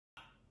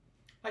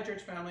Hi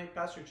church family,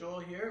 Pastor Joel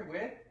here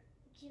with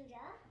Judah.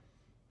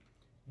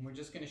 And we're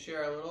just going to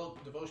share a little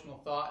devotional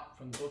thought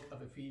from the book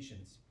of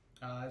Ephesians.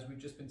 As we've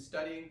just been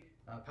studying,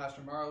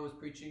 Pastor Morrow was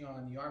preaching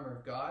on the armor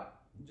of God.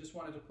 I just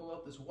wanted to pull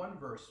out this one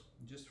verse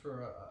just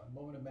for a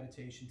moment of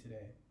meditation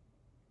today.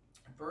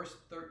 Verse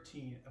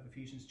 13 of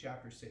Ephesians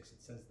chapter 6,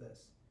 it says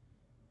this: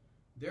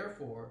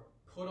 Therefore,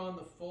 put on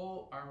the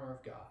full armor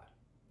of God.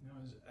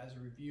 As a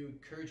review, I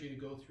encourage you to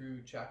go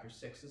through chapter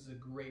 6. This is a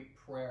great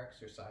prayer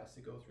exercise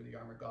to go through the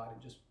armor of God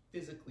and just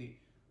physically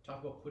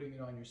talk about putting it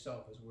on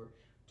yourself, as we're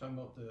talking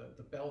about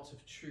the belt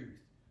of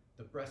truth,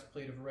 the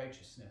breastplate of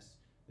righteousness,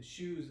 the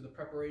shoes of the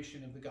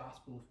preparation of the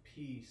gospel of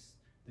peace,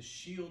 the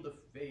shield of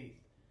faith,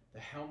 the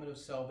helmet of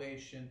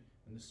salvation,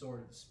 and the sword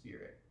of the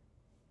Spirit.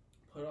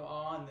 Put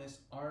on this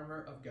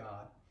armor of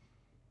God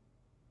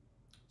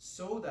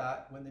so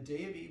that when the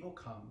day of evil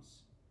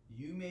comes,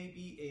 you may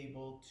be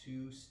able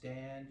to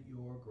stand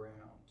your ground.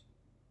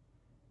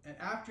 And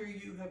after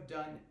you have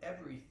done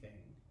everything,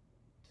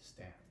 to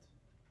stand.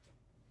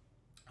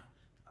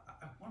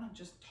 I want to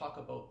just talk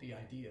about the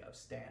idea of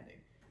standing.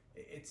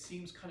 It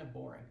seems kind of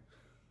boring,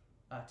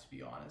 to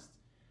be honest.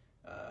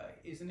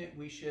 Isn't it?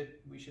 We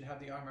should have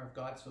the armor of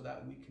God so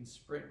that we can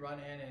sprint, run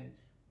in, and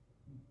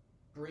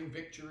bring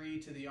victory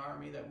to the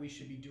army, that we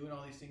should be doing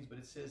all these things, but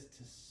it says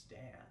to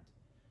stand.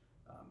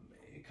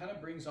 It kind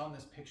of brings on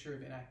this picture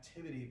of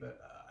inactivity,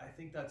 but I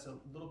think that's a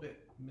little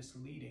bit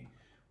misleading.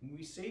 When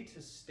we say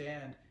to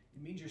stand,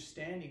 it means you're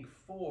standing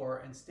for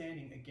and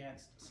standing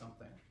against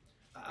something.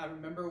 I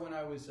remember when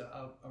I was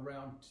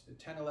around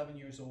 10, 11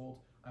 years old,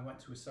 I went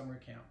to a summer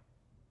camp,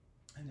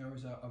 and there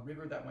was a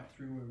river that went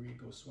through where we'd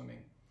go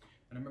swimming.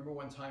 And I remember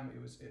one time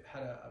it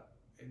had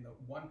in the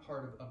one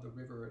part of the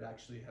river, it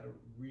actually had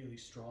a really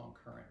strong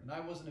current. And I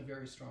wasn't a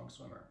very strong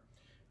swimmer.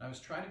 And I was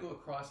trying to go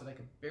across it. I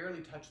could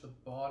barely touch the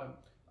bottom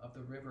of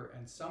the river,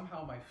 and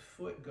somehow my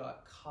foot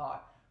got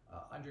caught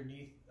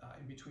underneath,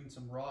 in between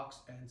some rocks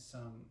and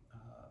some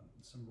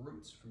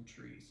roots from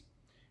trees.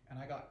 And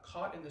I got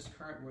caught in this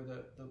current where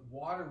the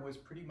water was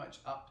pretty much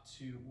up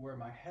to where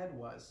my head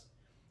was,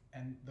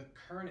 and the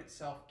current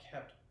itself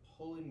kept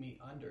pulling me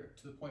under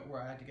to the point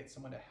where I had to get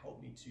someone to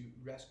help me, to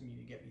rescue me,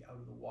 to get me out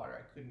of the water.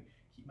 I couldn't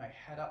keep my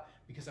head up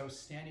because I was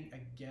standing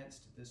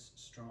against this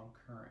strong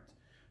current.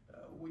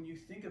 When you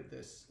think of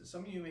this,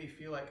 some of you may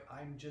feel like,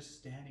 I'm just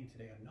standing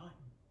today, I'm not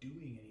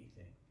doing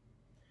anything.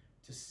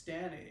 To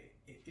stand,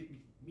 it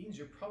means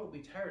you're probably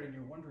tired and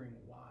you're wondering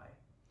why.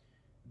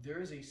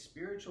 There is a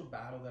spiritual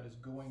battle that is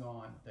going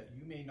on that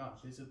you may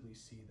not visibly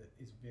see, that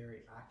is very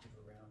active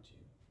around you.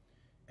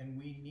 And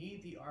we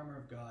need the armor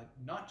of God,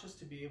 not just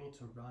to be able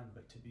to run,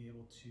 but to be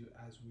able to,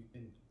 as we've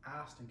been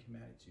asked and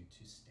commanded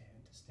to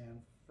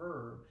stand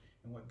firm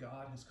in what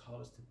God has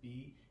called us to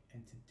be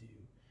and to do.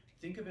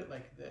 Think of it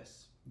like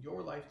this: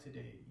 your life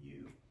today,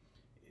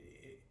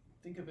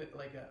 think of it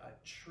like a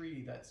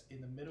tree that's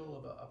in the middle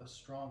of a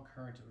strong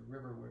current of a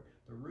river, where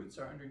the roots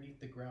are underneath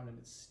the ground and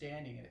it's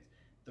standing, and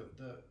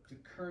the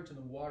current in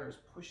the water is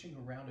pushing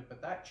around it,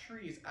 but that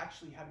tree is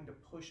actually having to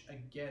push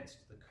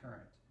against the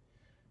current.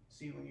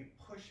 See, when you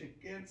push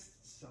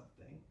against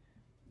something,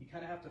 you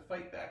kind of have to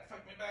fight back.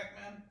 Fight me back,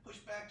 man. Push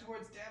back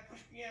towards Dad.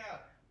 Push me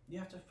out. You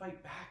have to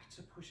fight back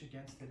to push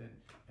against it.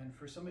 And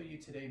for some of you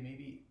today,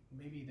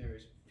 maybe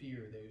there's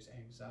fear, there's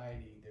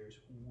anxiety, there's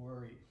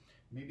worry.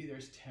 Maybe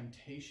there's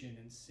temptation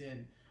and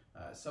sin.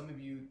 Some of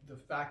you, the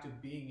fact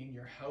of being in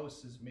your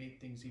house has made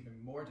things even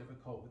more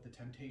difficult with the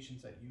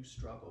temptations that you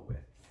struggle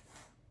with.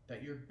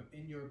 That you're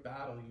in your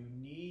battle, you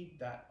need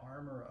that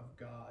armor of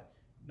God,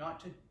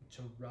 not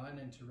to run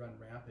and to run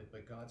rampant,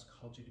 but God's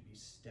called you to be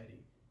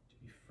steady, to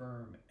be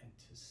firm, and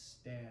to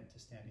stand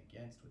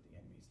against what the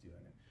enemy's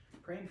doing.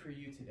 And praying for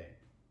you today,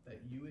 that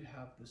you would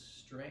have the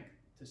strength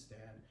to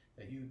stand,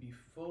 that you would be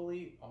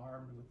fully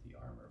armed with the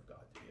armor of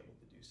God to be able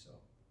to do so.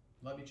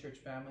 Love you, church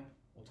family.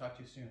 We'll talk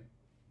to you soon.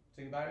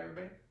 Say goodbye to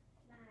everybody.